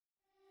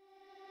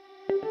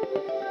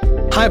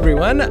Hi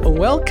everyone,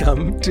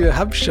 welcome to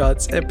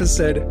HubShot's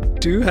episode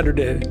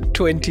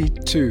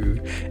 222.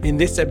 In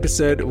this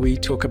episode, we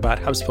talk about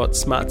HubSpot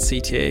Smart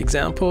CTA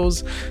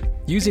examples,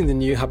 using the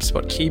new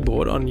HubSpot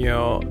keyboard on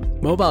your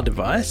mobile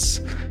device,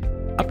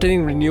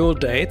 updating renewal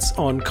dates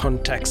on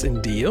contacts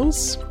and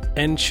deals,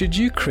 and should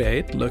you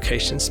create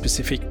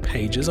location-specific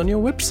pages on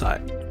your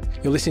website.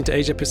 You're listening to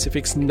Asia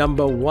Pacific's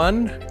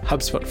 #1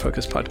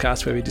 HubSpot-focused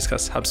podcast where we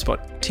discuss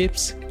HubSpot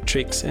tips,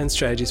 tricks, and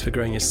strategies for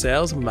growing your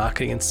sales,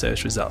 marketing, and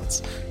search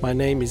results. My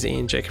name is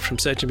Ian Jacob from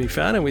Search and Be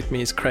Found, and with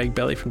me is Craig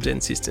Belly from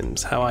Zen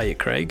Systems. How are you,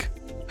 Craig?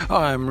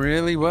 I'm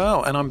really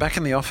well, and I'm back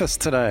in the office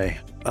today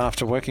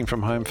after working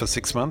from home for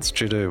 6 months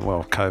due to,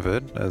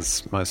 COVID,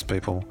 as most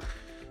people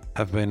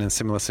have been in a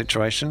similar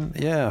situation.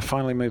 Yeah, I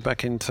finally moved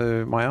back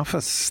into my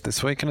office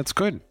this week, and it's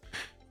good.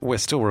 We're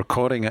still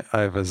recording it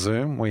over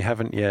Zoom. We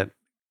haven't yet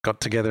got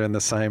together in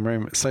the same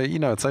room. So,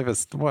 it's over,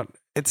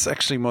 It's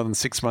actually more than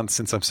 6 months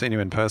since I've seen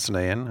you in person,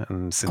 Ian,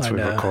 and since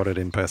we've recorded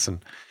in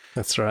person.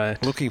 That's right.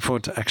 Looking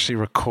forward to actually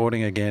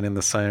recording again in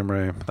the same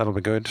room. That'll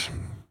be good.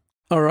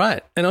 All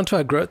right. And on to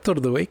our growth thought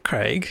of the week,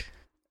 Craig.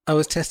 I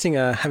was testing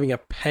having a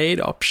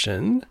paid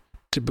option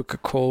to book a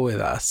call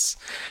with us.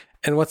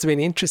 And what's been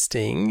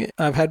interesting,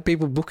 I've had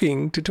people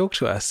booking to talk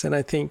to us. And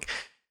I think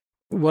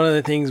one of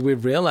the things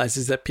we've realized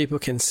is that people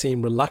can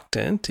seem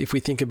reluctant. If we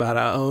think about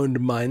our own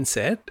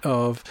mindset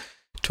of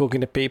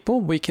talking to people,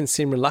 we can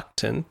seem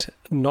reluctant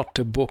not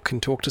to book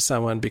and talk to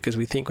someone because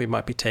we think we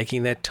might be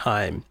taking their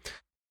time.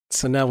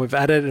 So now we've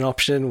added an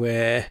option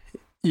where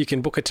you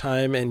can book a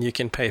time and you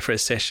can pay for a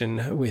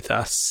session with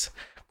us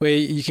where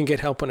you can get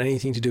help on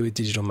anything to do with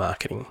digital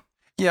marketing.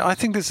 Yeah, I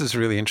think this is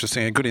really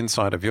interesting, a good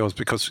insight of yours,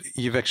 because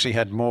you've actually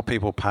had more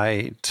people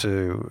pay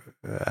to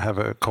have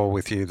a call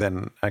with you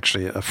than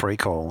actually a free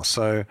call.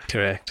 So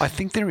correct. I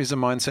think there is a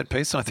mindset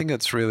piece, and I think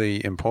that's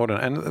really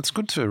important. And it's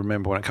good to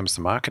remember when it comes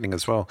to marketing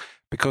as well,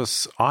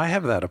 because I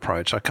have that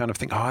approach. I kind of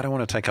think, I don't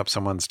want to take up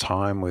someone's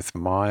time with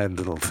my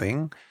little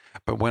thing.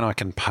 But when I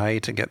can pay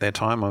to get their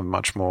time, I'm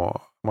much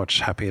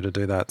happier to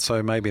do that.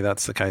 So maybe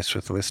that's the case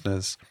with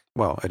listeners.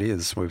 Well, it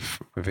is. We've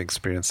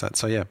experienced that.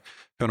 So yeah, if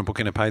you want to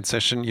book in a paid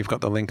session, you've got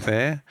the link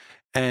there,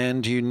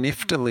 and you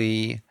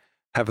niftily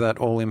have that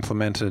all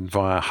implemented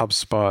via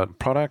HubSpot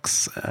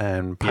products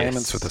and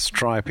payments with a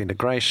Stripe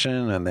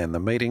integration, and then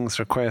the meetings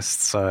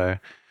request. So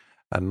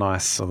a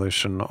nice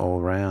solution all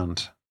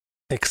around.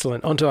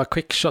 Excellent. On to our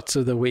quick shots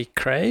of the week,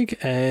 Craig.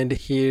 And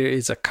here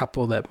is a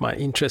couple that might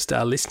interest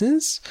our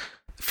listeners.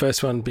 The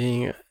first one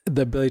being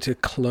the ability to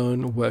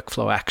clone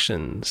workflow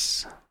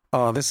actions.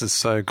 Oh, this is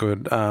so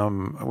good.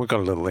 We've got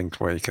a little link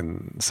where you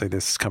can see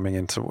this coming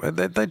into.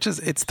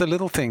 It's the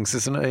little things,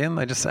 isn't it, Ian?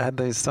 They just add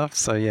these stuff.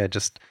 So yeah,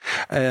 just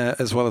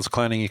as well as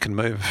cloning, you can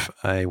move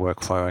a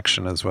workflow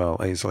action as well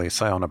easily.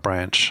 Say on a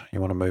branch,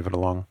 you want to move it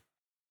along.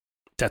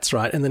 That's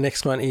right. And the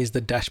next one is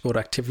the dashboard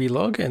activity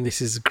log, and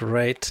this is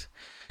great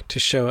to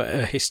show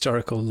a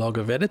historical log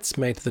of edits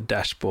made to the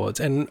dashboards.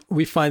 And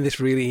we find this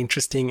really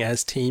interesting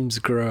as teams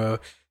grow,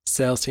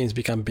 sales teams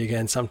become bigger,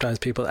 and sometimes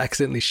people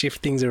accidentally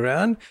shift things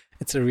around.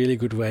 It's a really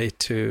good way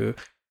to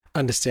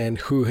understand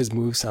who has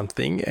moved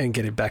something and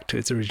get it back to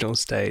its original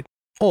state,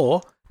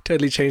 or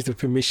totally change the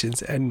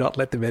permissions and not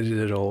let them edit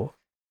at all.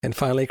 And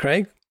finally,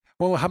 Craig?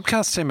 Well,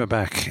 Hubcast team are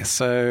back.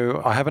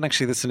 So I haven't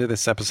actually listened to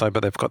this episode,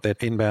 but they've got their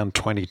Inbound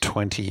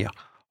 2020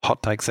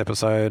 Hot Takes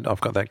episode.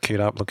 I've got that queued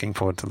up. Looking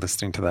forward to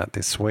listening to that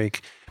this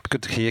week.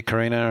 Good to hear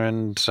Karina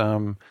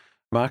and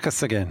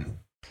Marcus again.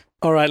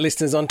 All right,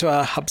 listeners, on to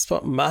our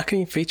HubSpot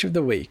marketing feature of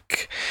the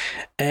week.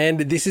 And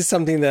this is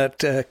something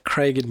that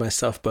Craig and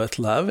myself both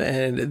love.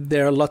 And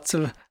there are lots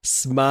of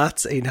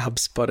smarts in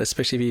HubSpot,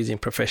 especially if you're using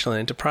professional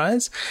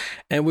enterprise.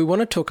 And we want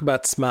to talk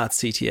about smart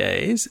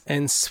CTAs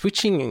and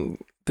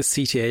switching the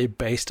CTA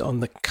based on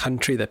the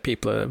country that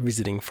people are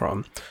visiting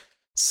from.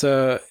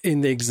 So in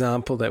the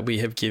example that we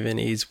have given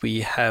is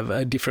we have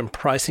a different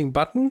pricing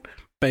button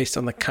based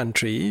on the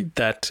country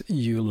that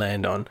you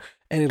land on.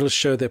 And it'll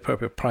show the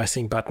appropriate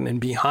pricing button.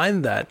 And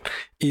behind that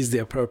is the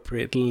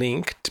appropriate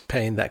link to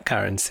pay in that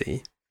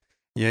currency.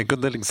 Yeah, good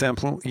little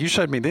example. You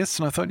showed me this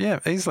and I thought, yeah,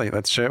 easily.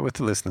 Let's share it with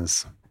the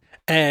listeners.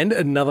 And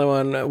another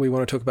one we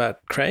want to talk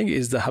about, Craig,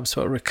 is the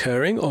HubSpot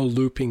recurring or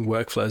looping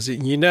workflows.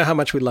 You know how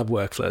much we love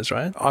workflows,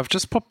 right? I've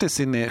just popped this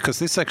in there because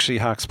this actually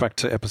harks back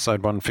to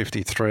episode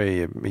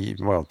 153,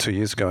 2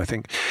 years ago, I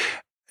think.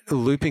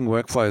 Looping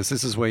workflows,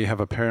 this is where you have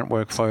a parent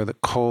workflow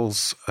that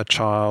calls a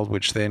child,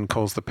 which then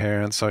calls the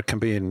parent. So it can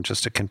be in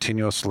just a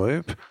continuous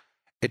loop.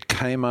 It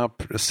came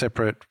up in a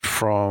separate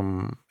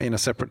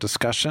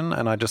discussion,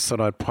 and I just thought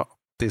I'd pop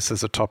this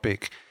as a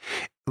topic.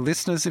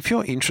 Listeners, if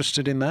you're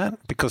interested in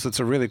that, because it's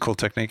a really cool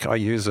technique, I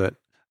use it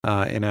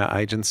in our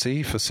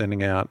agency for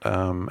sending out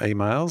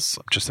emails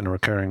just in a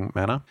recurring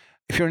manner.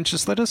 If you're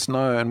interested, let us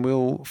know and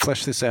we'll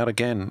flesh this out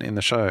again in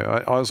the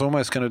show. I was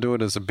almost going to do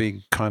it as a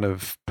big kind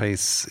of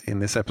piece in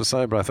this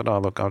episode, but I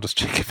thought, I'll just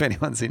check if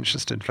anyone's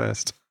interested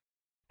first.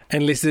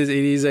 And listeners,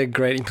 it is a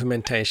great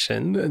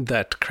implementation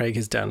that Craig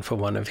has done for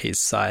one of his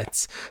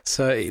sites.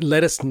 So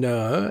let us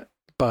know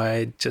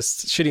by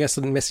just shooting us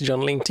a message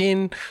on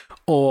LinkedIn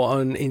or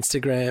on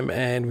Instagram,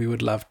 and we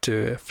would love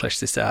to flesh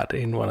this out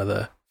in one of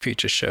the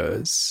future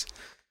shows.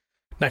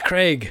 Now,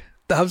 Craig,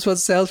 the HubSpot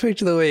sales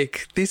feature of the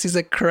week. This is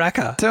a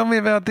cracker. Tell me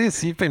about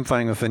this. You've been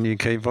playing with the new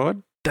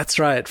keyboard. That's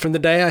right. From the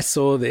day I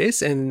saw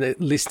this, and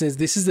listeners,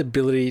 this is the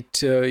ability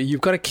to, you've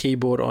got a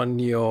keyboard on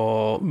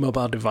your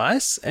mobile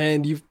device,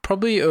 and you've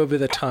probably over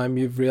the time,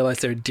 you've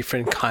realized there are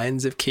different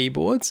kinds of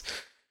keyboards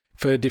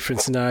for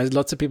different scenarios.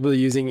 Lots of people are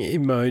using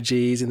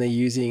emojis and they're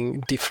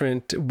using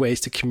different ways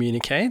to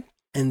communicate.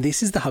 And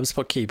this is the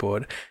HubSpot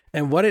keyboard.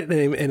 And what it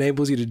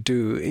enables you to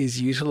do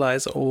is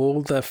utilize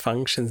all the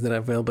functions that are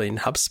available in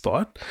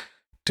HubSpot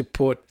to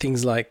put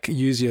things like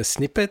use your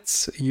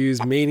snippets,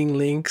 use meeting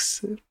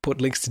links,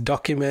 put links to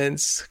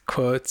documents,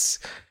 quotes,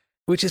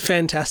 which is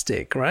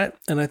fantastic, right?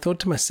 And I thought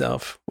to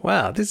myself,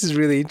 wow, this is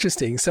really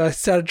interesting. So I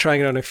started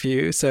trying it on a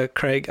few. So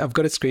Craig, I've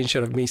got a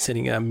screenshot of me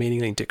sending a meeting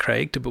link to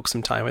Craig to book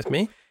some time with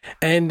me.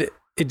 And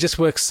it just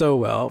works so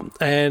well.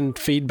 And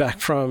feedback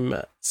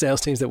from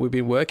sales teams that we've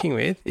been working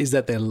with is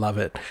that they love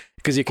it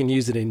because you can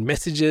use it in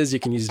messages, you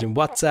can use it in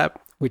WhatsApp.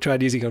 We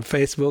tried using it on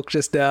Facebook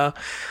just now,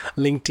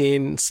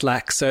 LinkedIn,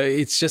 Slack. So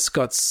it's just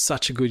got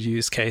such a good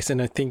use case.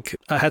 And I think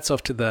hats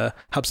off to the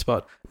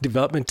HubSpot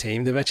development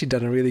team. They've actually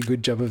done a really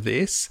good job of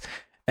this.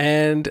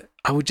 And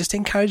I would just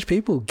encourage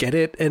people, get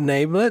it,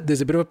 enable it.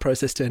 There's a bit of a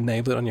process to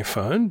enable it on your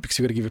phone because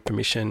you've got to give it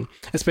permission,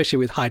 especially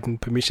with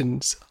heightened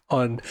permissions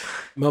on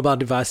mobile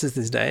devices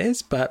these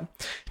days. But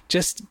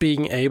just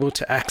being able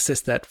to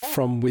access that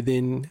from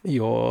within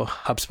your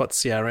HubSpot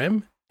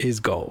CRM is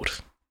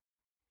gold.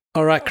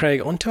 All right,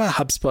 Craig, on to our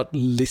HubSpot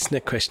listener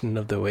question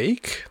of the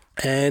week.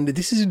 And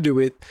this is to do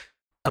with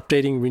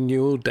updating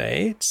renewal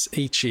dates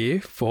each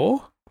year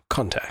for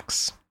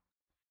contacts.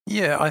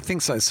 Yeah, I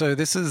think so. So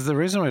this is the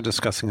reason we're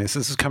discussing this.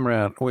 This has come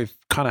around. We've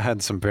kind of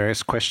had some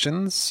various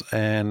questions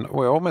and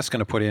we're almost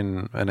going to put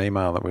in an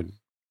email that we're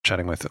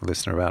chatting with a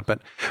listener about,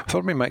 but I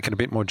thought we'd make it a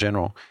bit more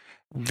general.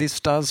 This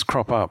does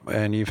crop up,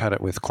 and you've had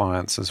it with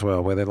clients as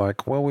well, where they're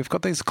like, well, we've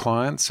got these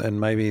clients and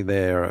maybe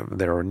they're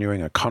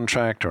renewing a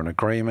contract or an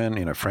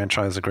agreement,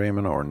 franchise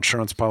agreement or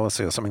insurance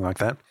policy or something like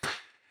that.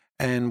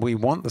 And we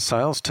want the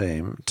sales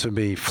team to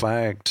be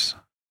flagged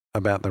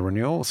about the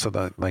renewal so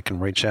that they can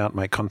reach out,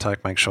 make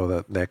contact, make sure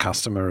that their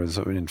customer is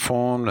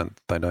informed and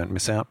they don't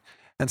miss out.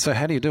 And so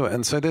how do you do it?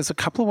 And so there's a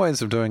couple of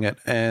ways of doing it,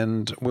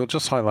 and we'll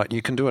just highlight,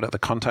 you can do it at the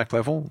contact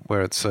level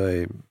where it's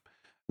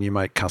you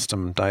make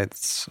custom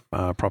dates,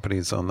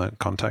 properties on the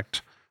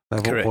contact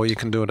level. Correct. Or you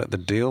can do it at the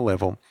deal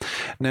level.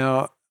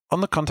 Now,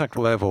 on the contact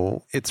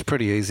level, it's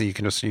pretty easy. You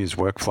can just use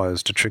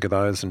workflows to trigger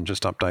those and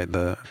just update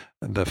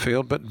the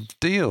field. But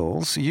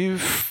deals,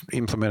 you've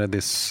implemented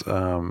this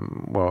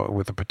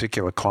with a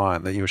particular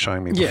client that you were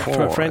showing me before. Yeah,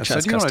 for a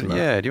franchise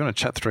customer. Do you want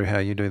to chat through how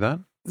you do that?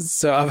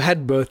 So I've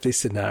had both these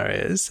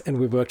scenarios, and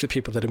we've worked with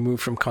people that have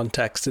moved from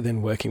contacts to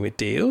then working with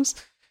deals.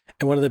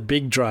 And one of the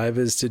big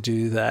drivers to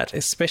do that,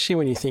 especially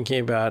when you're thinking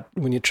about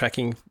when you're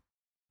tracking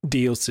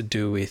deals to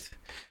do with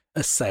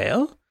a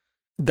sale,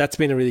 that's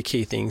been a really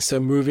key thing. So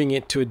moving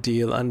it to a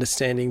deal,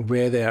 understanding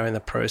where they are in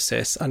the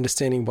process,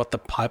 understanding what the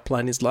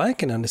pipeline is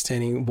like, and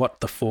understanding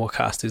what the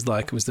forecast is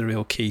like was the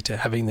real key to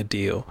having the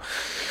deal.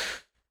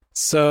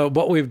 So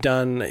what we've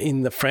done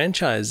in the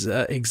franchise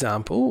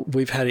example,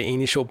 we've had an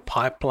initial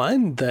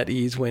pipeline that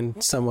is when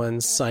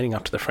someone's signing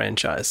up to the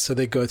franchise. So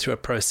they go through a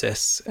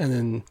process, and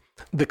then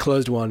the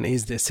closed one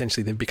is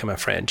essentially they've become a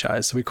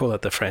franchise. So we call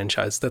it the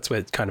franchise. That's where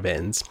it kind of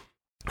ends.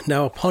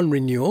 Now, upon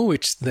renewal,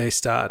 which they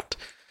start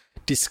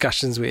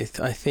discussions with,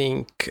 I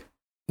think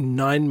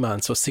 9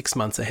 months or 6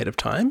 months ahead of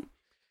time,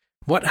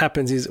 what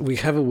happens is we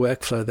have a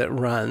workflow that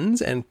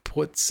runs and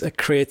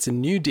creates a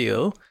new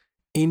deal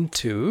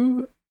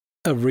into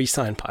a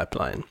re-sign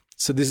pipeline.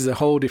 So this is a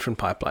whole different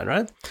pipeline,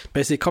 right?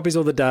 Basically, it copies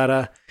all the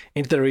data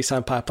into the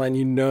re-sign pipeline.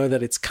 You know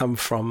that it's come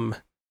from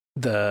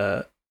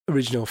the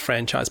original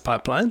franchise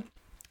pipeline,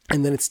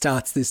 and then it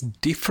starts this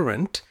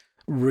different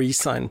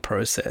re-sign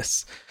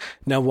process.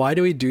 Now, why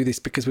do we do this?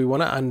 Because we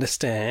want to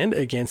understand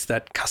against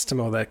that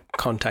customer or that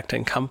contact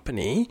and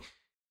company,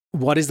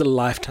 what is the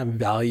lifetime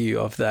value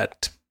of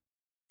that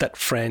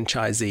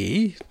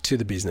franchisee to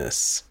the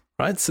business,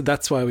 right? So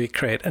that's why we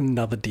create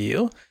another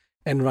deal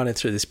and run it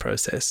through this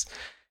process.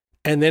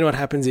 And then what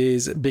happens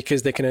is,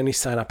 because they can only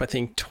sign up, I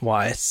think,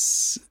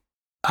 twice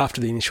after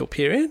the initial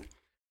period,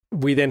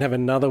 we then have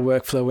another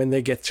workflow when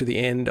they get to the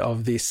end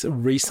of this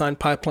re-sign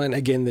pipeline.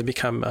 Again, they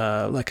become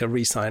like a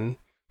re-sign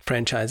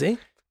franchisee.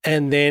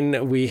 And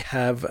then we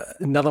have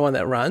another one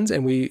that runs,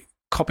 and we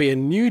copy a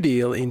new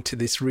deal into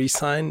this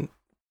re-sign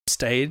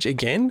stage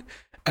again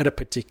at a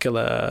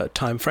particular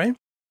time frame.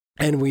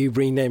 And we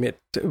rename it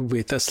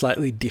with a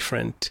slightly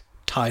different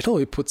title.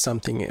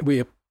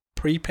 We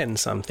pre-pen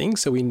something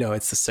so we know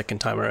it's the second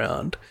time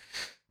around.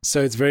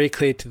 So it's very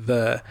clear to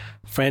the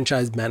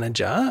franchise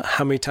manager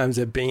how many times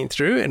they've been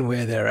through and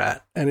where they're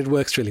at. And it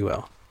works really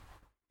well.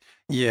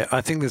 Yeah,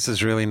 I think this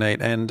is really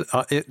neat. And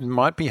it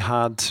might be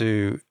hard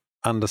to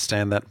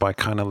understand that by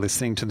kind of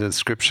listening to the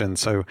description.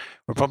 So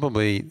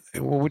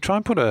we try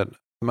and put a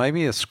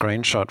maybe a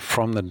screenshot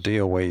from the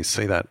deal where you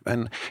see that.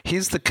 And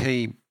here's the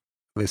key,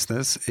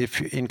 listeners,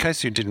 in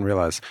case you didn't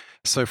realize.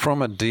 So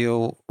from a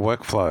deal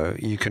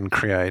workflow, you can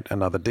create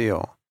another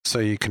deal. So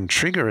you can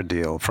trigger a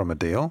deal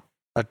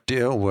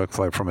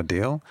workflow from a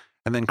deal,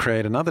 and then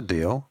create another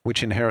deal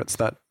which inherits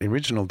that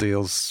original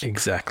deal's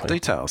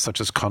details, such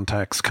as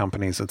contacts,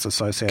 companies it's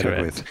associated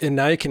with. And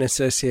now you can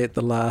associate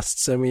the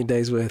last so many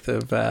days worth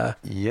of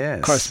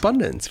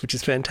correspondence, which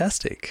is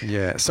fantastic.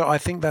 Yeah. So I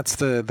think that's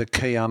the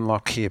key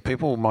unlock here.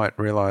 People might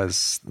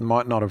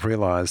not have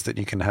realized that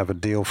you can have a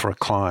deal for a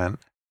client,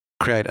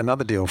 create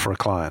another deal for a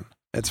client.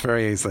 It's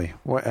very easy.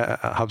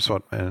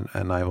 HubSpot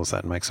enables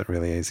that and makes it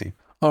really easy.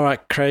 All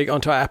right, Craig,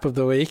 onto our app of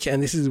the week.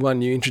 And this is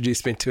one you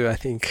introduced me to, I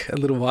think, a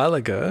little while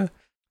ago.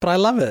 But I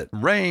love it.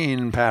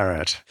 Rain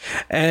Parrot.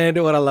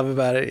 And what I love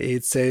about it,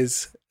 it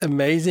says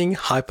amazing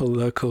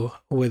hyperlocal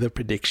weather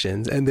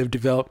predictions. And they've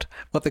developed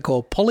what they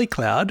call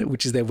Polycloud,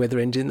 which is their weather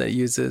engine that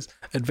uses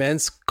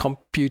advanced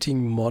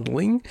computing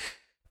modeling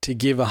to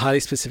give a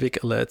highly specific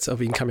alerts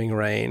of incoming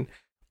rain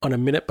on a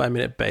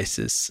minute-by-minute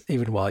basis,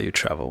 even while you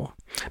travel.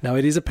 Now,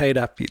 it is a paid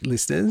app,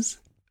 listeners,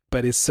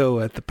 but it's so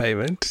worth the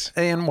payment.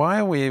 Ian, why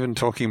are we even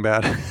talking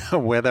about a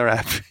weather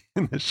app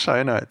in the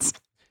show notes?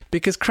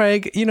 Because,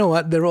 Craig, you know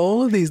what? There are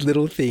all of these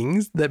little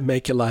things that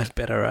make your life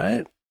better,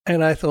 right?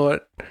 And I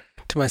thought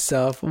to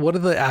myself, what are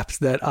the apps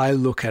that I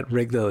look at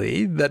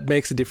regularly that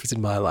makes a difference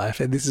in my life?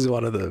 And this is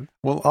one of them.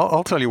 Well,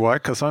 I'll tell you why,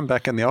 because I'm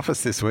back in the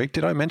office this week.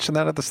 Did I mention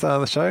that at the start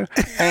of the show?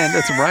 And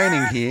it's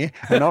raining here,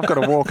 and I've got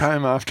to walk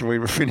home after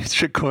we finish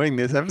recording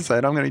this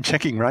episode. I'm going to be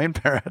checking Rain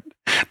Parrot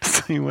to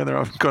see whether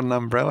I've got an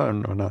umbrella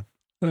or not.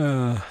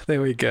 Oh,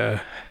 there we go.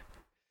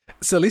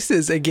 So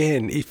listeners,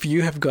 again, if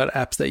you have got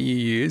apps that you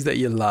use that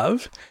you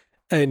love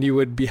and you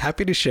would be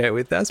happy to share it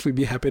with us, we'd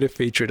be happy to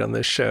feature it on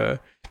the show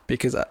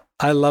because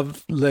I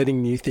love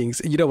learning new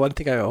things. You know, one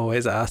thing I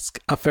always ask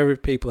our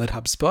favorite people at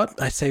HubSpot,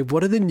 I say,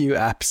 what are the new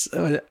apps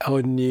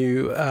or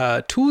new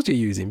tools you're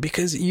using?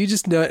 Because you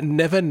just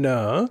never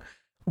know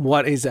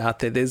what is out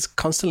there. There's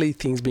constantly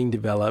things being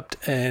developed.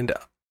 And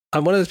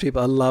I'm one of those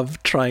people, I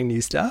love trying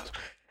new stuff.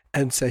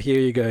 And so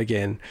here you go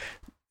again.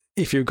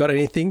 If you've got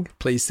anything,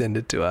 please send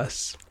it to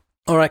us.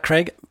 All right,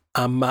 Craig,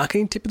 our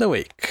marketing tip of the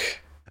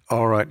week.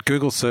 All right,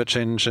 Google Search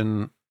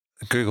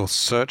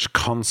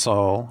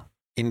Console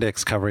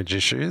index coverage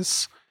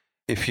issues.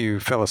 If you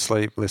fell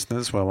asleep,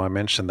 listeners, well, I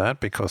mentioned that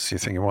because you're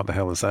thinking, what the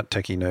hell is that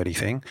techie nerdy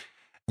thing?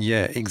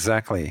 Yeah,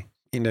 exactly.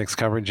 Index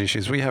coverage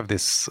issues. We have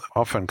this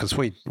often because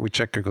we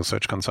check Google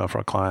Search Console for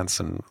our clients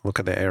and look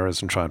at their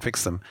errors and try and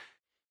fix them.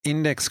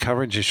 Index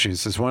coverage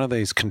issues is one of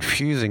these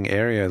confusing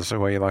areas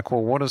where you're like,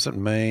 well, what does it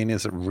mean?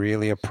 Is it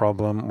really a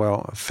problem?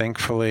 Well,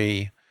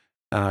 thankfully,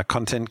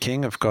 Content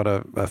King have got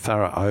a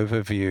thorough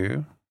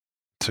overview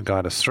to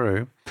guide us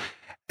through.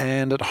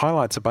 And it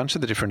highlights a bunch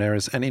of the different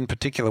areas and in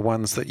particular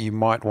ones that you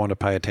might want to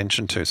pay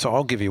attention to. So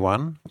I'll give you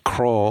one,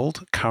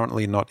 crawled,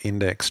 currently not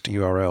indexed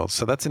URLs.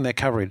 So that's in their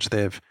coverage.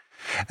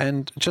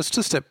 And just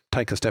to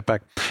take a step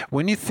back,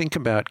 when you think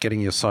about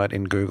getting your site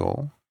in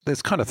Google,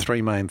 there's kind of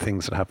three main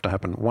things that have to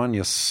happen. One,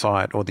 your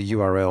site or the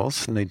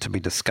URLs need to be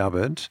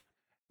discovered,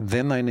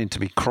 then they need to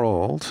be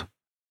crawled,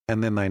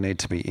 and then they need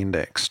to be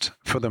indexed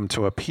for them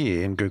to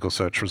appear in Google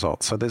search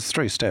results. So there's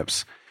 3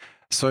 steps.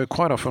 So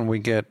quite often we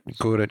get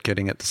good at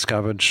getting it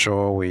discovered.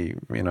 Sure, we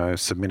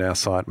submit our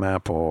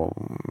sitemap or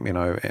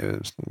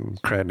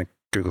create a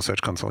Google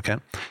Search Console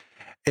account.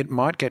 It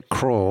might get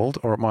crawled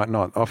or it might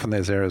not. Often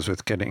there's errors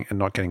with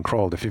not getting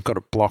crawled. If you've got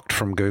it blocked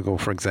from Google,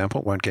 for example,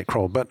 it won't get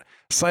crawled. But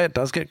say it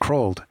does get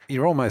crawled,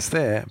 you're almost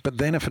there. But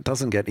then if it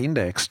doesn't get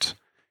indexed,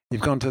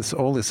 you've gone to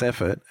all this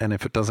effort, and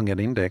if it doesn't get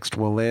indexed,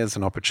 well, there's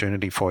an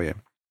opportunity for you.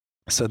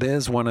 So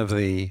there's one of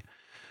the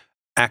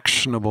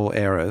actionable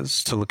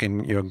errors to look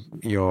in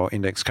your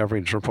index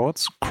coverage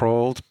reports,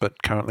 crawled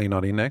but currently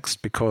not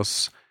indexed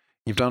because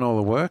you've done all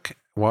the work.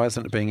 Why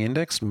isn't it being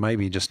indexed?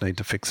 Maybe you just need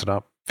to fix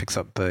up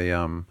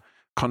the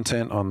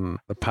content on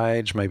the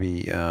page,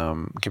 maybe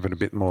give it a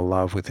bit more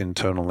love with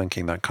internal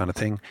linking, that kind of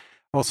thing.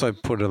 Also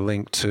put a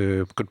link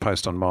to a good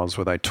post on Moz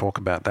where they talk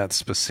about that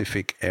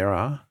specific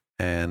error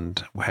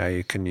and how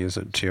you can use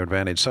it to your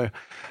advantage. So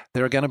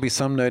there are going to be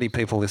some nerdy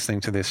people listening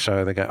to this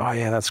show. They go, oh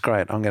yeah, that's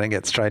great. I'm going to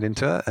get straight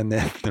into it. And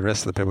then the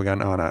rest of the people are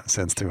going, oh no, it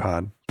sounds too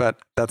hard. But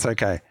that's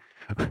okay.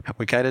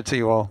 We cater to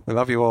you all. We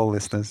love you all,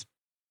 listeners.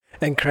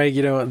 And Craig,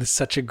 you know what? This is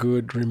such a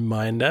good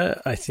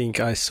reminder. I think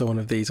I saw one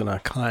of these on our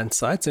client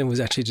sites and it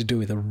was actually to do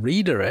with a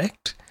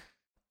redirect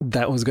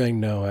that was going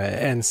nowhere.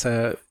 And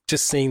so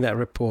just seeing that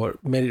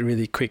report made it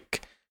really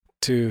quick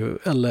to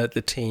alert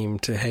the team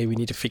to, hey, we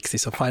need to fix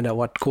this or find out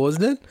what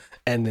caused it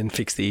and then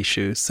fix the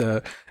issue.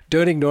 So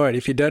don't ignore it.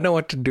 If you don't know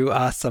what to do,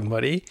 ask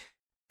somebody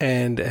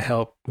and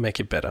help make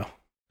it better.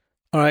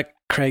 All right,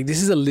 Craig,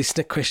 this is a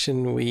listener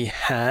question we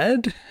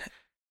had.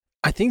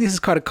 I think this is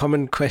quite a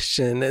common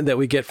question that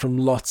we get from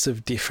lots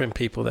of different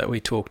people that we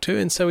talk to.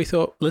 And so we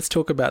thought, let's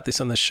talk about this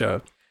on the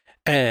show.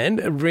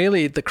 And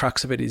really the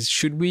crux of it is,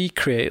 should we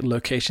create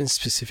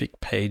location-specific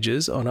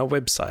pages on our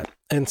website?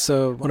 And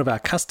so one of our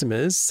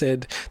customers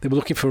said they were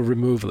looking for a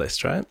remove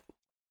list, right?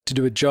 to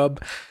do a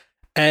job,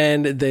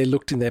 and they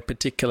looked in their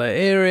particular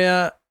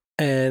area,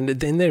 and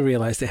then they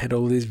realized they had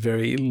all these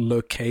very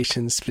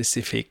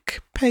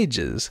location-specific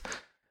pages.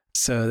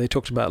 So they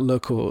talked about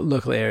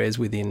local areas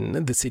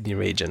within the Sydney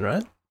region,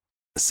 right?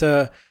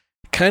 So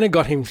kind of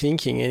got him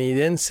thinking, and he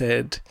then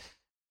said,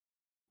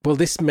 well,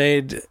 this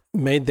made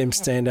them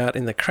stand out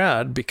in the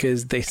crowd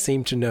because they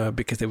seemed to know,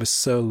 because they were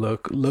so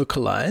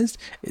localized.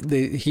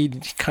 He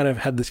kind of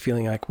had this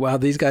feeling like, wow,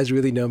 these guys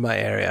really know my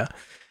area.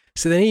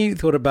 So then he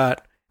thought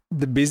about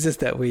the business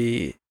that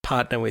we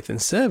partner with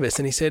and service,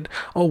 and he said,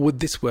 oh, would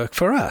this work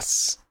for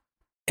us?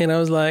 And I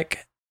was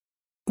like,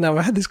 now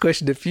I've had this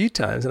question a few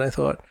times, and I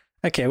thought,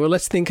 okay, well,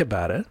 let's think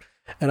about it.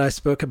 And I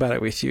spoke about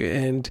it with you,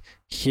 and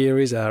here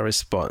is our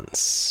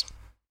response.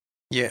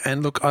 Yeah,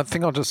 and look, I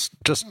think I'll just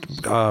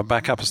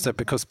back up a step,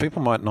 because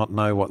people might not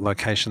know what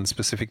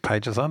location-specific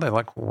pages are. They're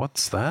like,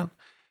 what's that?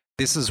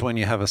 This is when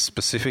you have a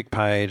specific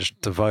page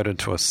devoted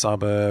to a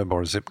suburb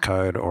or a zip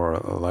code or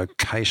a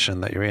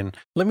location that you're in.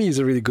 Let me use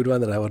a really good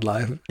one that I would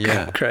like,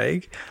 yeah.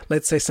 Craig.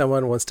 Let's say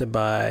someone wants to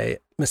buy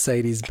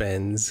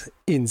Mercedes-Benz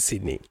in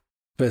Sydney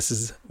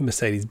versus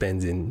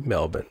Mercedes-Benz in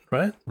Melbourne,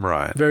 right?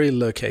 Right. Very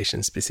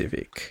location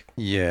specific.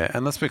 Yeah,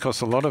 and that's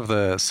because a lot of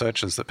the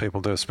searches that people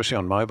do, especially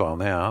on mobile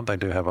now, they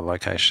do have a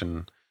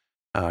location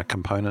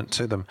component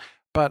to them.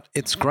 But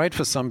it's great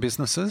for some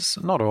businesses,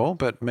 not all,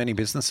 but many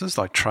businesses,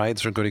 like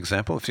trades are a good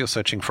example. If you're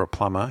searching for a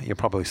plumber, you're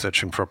probably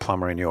searching for a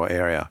plumber in your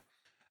area.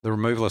 The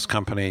removalist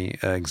company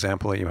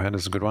example that you had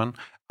is a good one.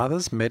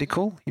 Others,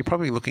 medical, you're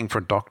probably looking for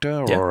a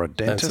doctor or a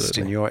dentist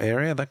absolutely. in your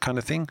area, that kind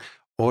of thing.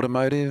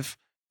 Automotive,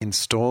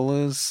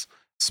 installers,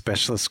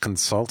 specialist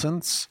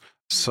consultants.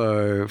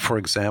 So, for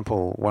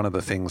example, one of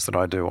the things that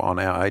I do on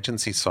our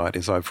agency site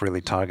is I've really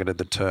targeted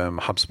the term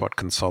HubSpot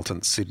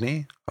Consultant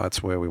Sydney.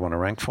 That's where we want to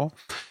rank for.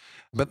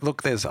 But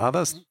look, there's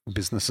other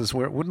businesses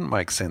where it wouldn't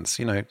make sense.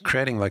 You know,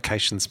 creating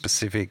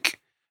location-specific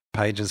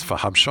pages for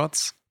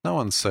HubShots. No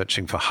one's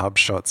searching for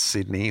HubShots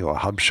Sydney or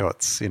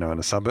HubShots, in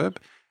a suburb.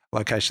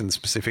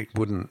 Location-specific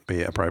wouldn't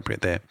be appropriate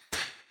there.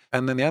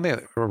 And then the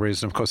other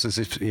reason, of course, is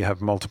if you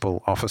have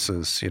multiple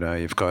offices,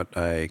 you've got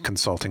a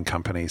consulting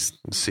company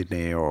in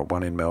Sydney or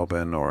one in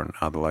Melbourne or in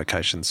other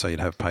locations, so you'd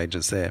have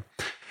pages there.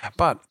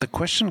 But the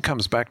question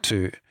comes back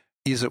to,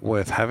 is it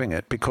worth having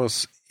it?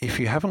 Because if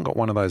you haven't got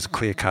one of those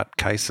clear-cut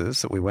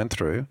cases that we went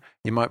through,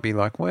 you might be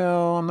like,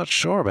 well, I'm not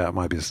sure about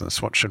my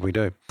business. What should we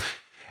do?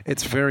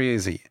 It's very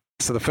easy.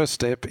 So the first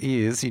step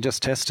is you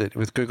just test it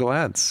with Google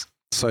Ads.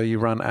 So you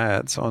run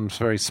ads on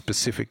very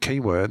specific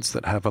keywords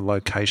that have a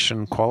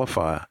location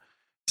qualifier.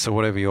 So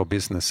whatever your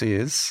business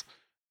is,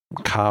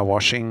 car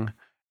washing,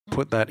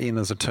 put that in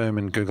as a term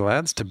in Google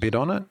Ads to bid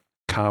on it,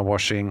 car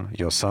washing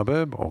your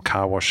suburb or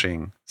car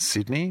washing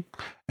Sydney,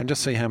 and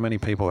just see how many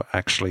people are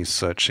actually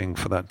searching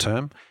for that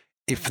term.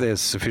 If there's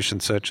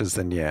sufficient searches,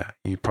 then yeah,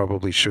 you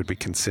probably should be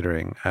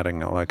considering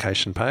adding a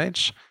location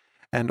page.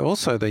 And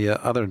also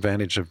the other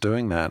advantage of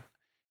doing that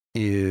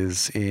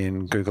is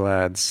in Google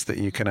Ads that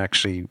you can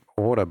actually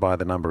order by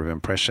the number of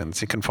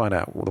impressions. You can find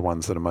out the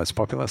ones that are most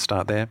popular,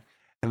 start there.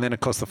 And then,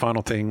 of course, the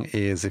final thing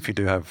is if you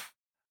do have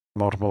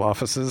multiple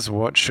offices,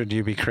 what should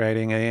you be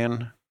creating,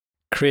 Ian?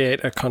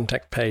 Create a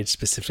contact page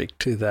specific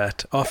to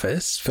that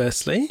office,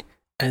 firstly,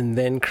 and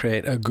then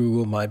create a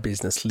Google My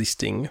Business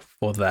listing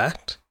for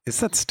that. Is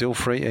that still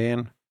free,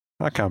 Ian?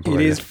 I can't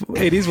believe it.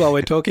 It is while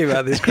we're talking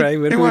about this, Craig,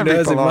 but who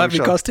knows, it might be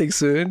costing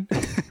soon.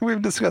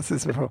 We've discussed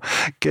this before.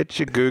 Get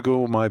your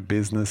Google My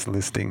Business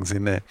listings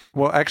in there.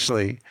 Well,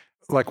 actually,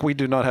 we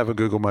do not have a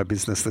Google My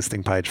Business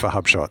listing page for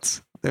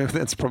HubShots.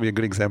 That's probably a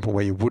good example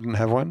where you wouldn't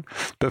have one.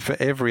 But for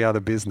every other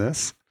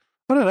business,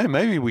 I don't know,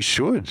 maybe we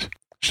should.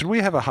 Should we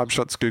have a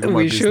HubShots Google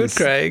My Business? We should,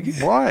 Craig.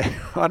 Why?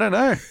 I don't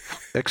know.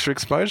 Extra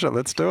exposure.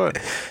 Let's do it.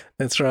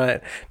 That's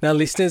right. Now,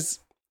 listeners,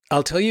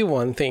 I'll tell you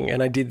one thing,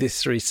 and I did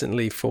this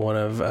recently for one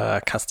of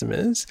our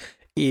customers,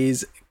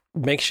 is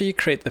make sure you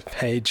create the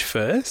page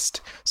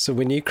first. So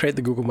when you create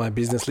the Google My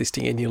Business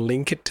listing and you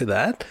link it to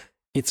that,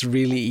 it's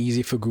really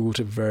easy for Google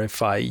to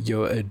verify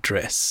your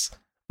address,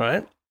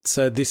 right?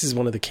 So this is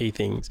one of the key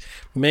things.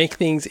 Make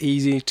things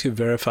easy to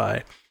verify.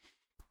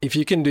 If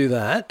you can do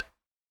that,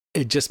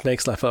 it just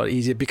makes life a lot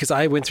easier, because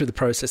I went through the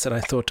process and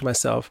I thought to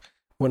myself,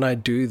 when I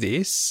do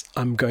this,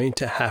 I'm going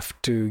to have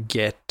to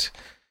get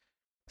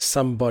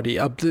somebody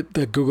up.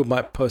 The Google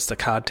might post a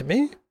card to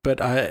me,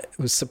 but I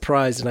was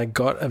surprised and I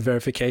got a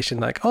verification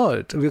like,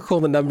 oh, we'll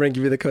call the number and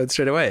give you the code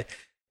straight away.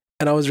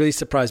 And I was really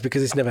surprised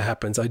because this never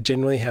happens. I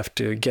generally have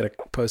to get a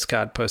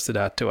postcard posted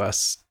out to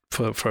us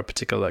for a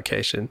particular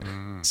location.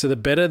 So the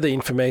better the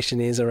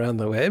information is around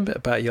the web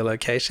about your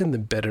location, the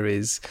better it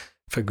is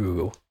for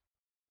Google.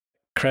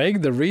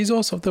 Craig, the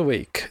resource of the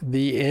week,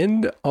 the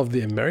end of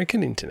the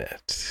American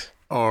internet.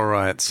 All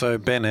right. So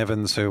Ben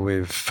Evans, who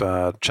we've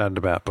chatted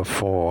about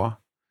before,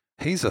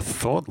 he's a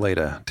thought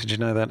leader. Did you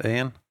know that,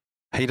 Ian?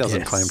 He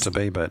doesn't claim to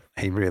be, but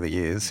he really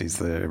is. He's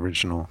the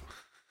original.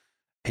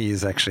 He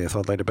is actually a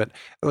thought leader. But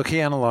look,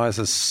 he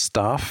analyzes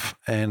stuff,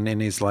 and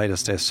in his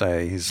latest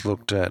essay, he's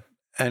looked at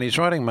And he's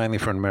writing mainly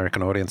for an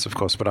American audience, of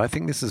course, but I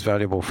think this is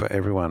valuable for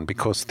everyone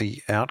because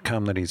the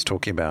outcome that he's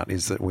talking about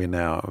is that we're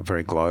now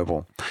very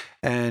global.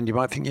 And you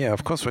might think, yeah,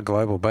 of course we're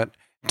global, but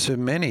to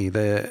many,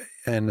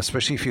 and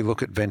especially if you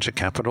look at venture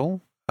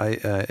capital,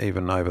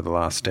 even over the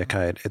last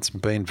decade, it's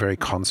been very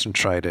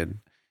concentrated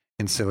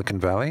in Silicon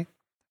Valley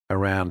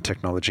around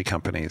technology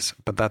companies.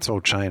 But that's all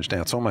changed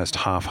now. It's almost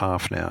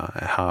half now,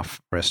 half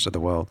rest of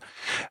the world.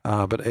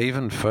 But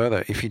even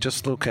further, if you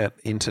just look at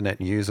internet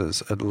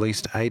users, at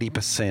least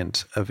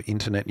 80% of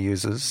internet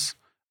users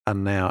are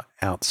now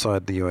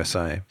outside the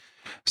USA.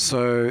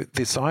 So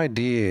this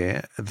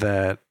idea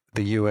that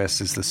the US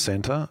is the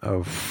center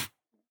of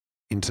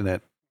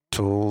internet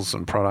tools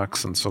and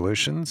products and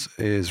solutions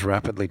is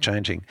rapidly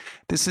changing.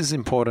 This is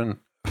important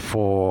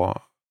for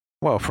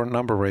a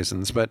number of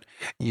reasons, but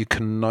you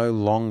can no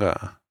longer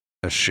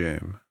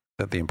assume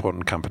that the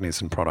important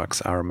companies and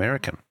products are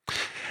American.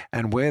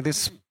 And where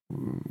this,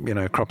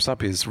 crops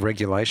up is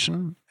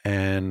regulation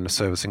and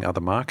servicing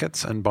other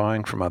markets and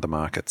buying from other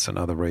markets and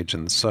other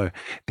regions. So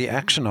the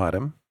action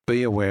item,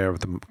 be aware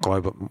of the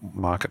global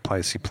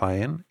marketplace you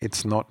play in.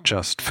 It's not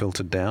just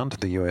filtered down to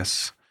the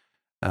US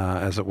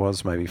as it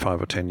was maybe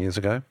 5 or 10 years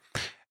ago.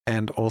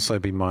 And also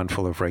be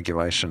mindful of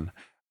regulation.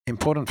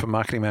 Important for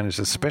marketing managers,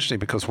 especially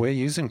because we're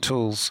using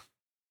tools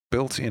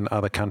built in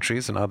other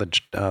countries and other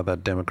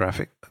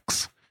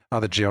demographics,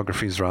 other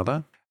geographies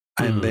rather,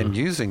 and then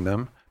using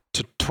them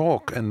to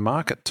talk and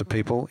market to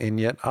people in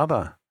yet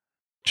other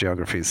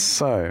geographies.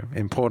 So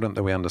important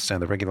that we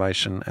understand the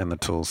regulation and the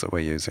tools that we're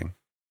using.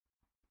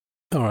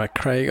 All right,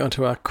 Craig,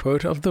 onto our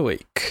quote of the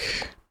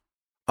week.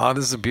 Oh,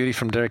 this is a beauty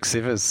from Derek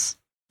Sivers,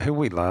 who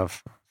we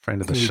love,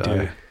 friend of the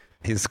show.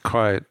 His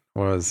quote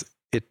was,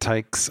 "It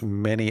takes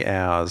many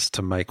hours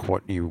to make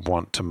what you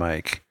want to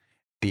make.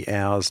 The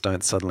hours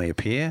don't suddenly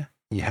appear.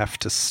 You have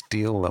to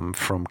steal them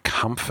from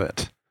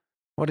comfort."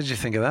 What did you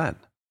think of that?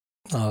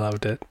 I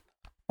loved it.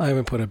 I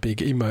even put a big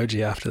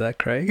emoji after that,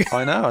 Craig.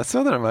 I know. I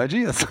saw that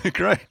emoji. That's so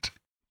great.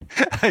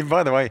 Hey,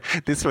 by the way,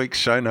 this week's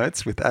show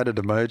notes with added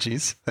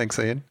emojis. Thanks,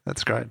 Ian.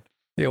 That's great.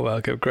 You're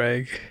welcome,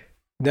 Craig.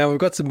 Now, we've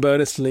got some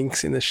bonus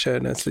links in the show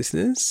notes,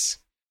 listeners.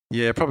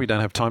 Yeah, probably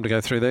don't have time to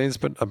go through these,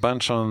 but a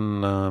bunch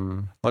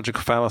on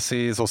logical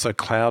fallacies, also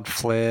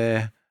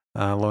Cloudflare,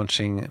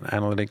 launching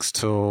analytics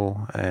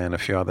tool, and a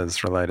few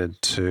others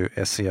related to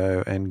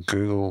SEO and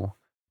Google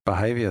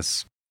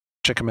behaviors.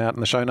 Check them out in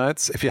the show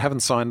notes. If you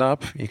haven't signed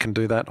up, you can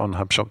do that on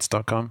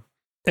hubshots.com.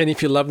 And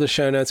if you love the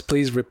show notes,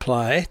 please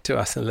reply to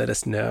us and let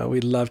us know.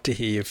 We'd love to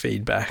hear your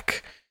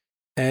feedback.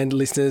 And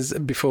listeners,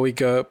 before we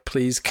go,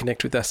 please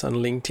connect with us on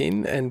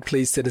LinkedIn and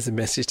please send us a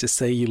message to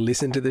say you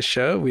listen to the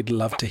show. We'd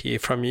love to hear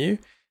from you.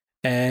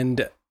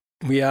 And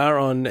we are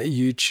on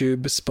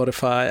YouTube,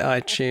 Spotify,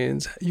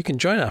 iTunes. You can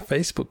join our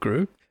Facebook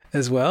group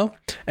as well,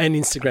 and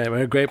Instagram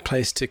are a great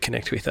place to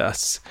connect with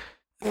us.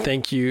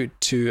 Thank you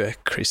to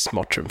Chris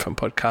Mottram from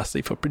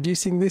Podcastly for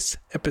producing this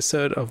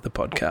episode of the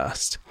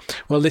podcast.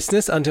 Well,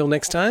 listeners, until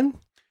next time,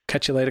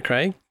 catch you later,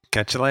 Craig.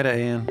 Catch you later,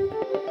 Ian.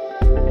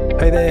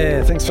 Hey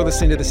there, thanks for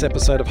listening to this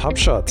episode of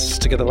HubShots.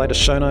 To get the latest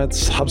show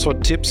notes,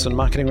 HubSpot tips and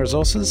marketing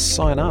resources,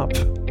 sign up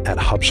at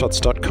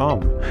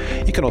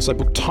hubshots.com. You can also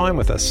book time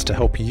with us to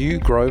help you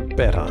grow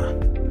better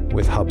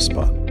with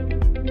HubSpot.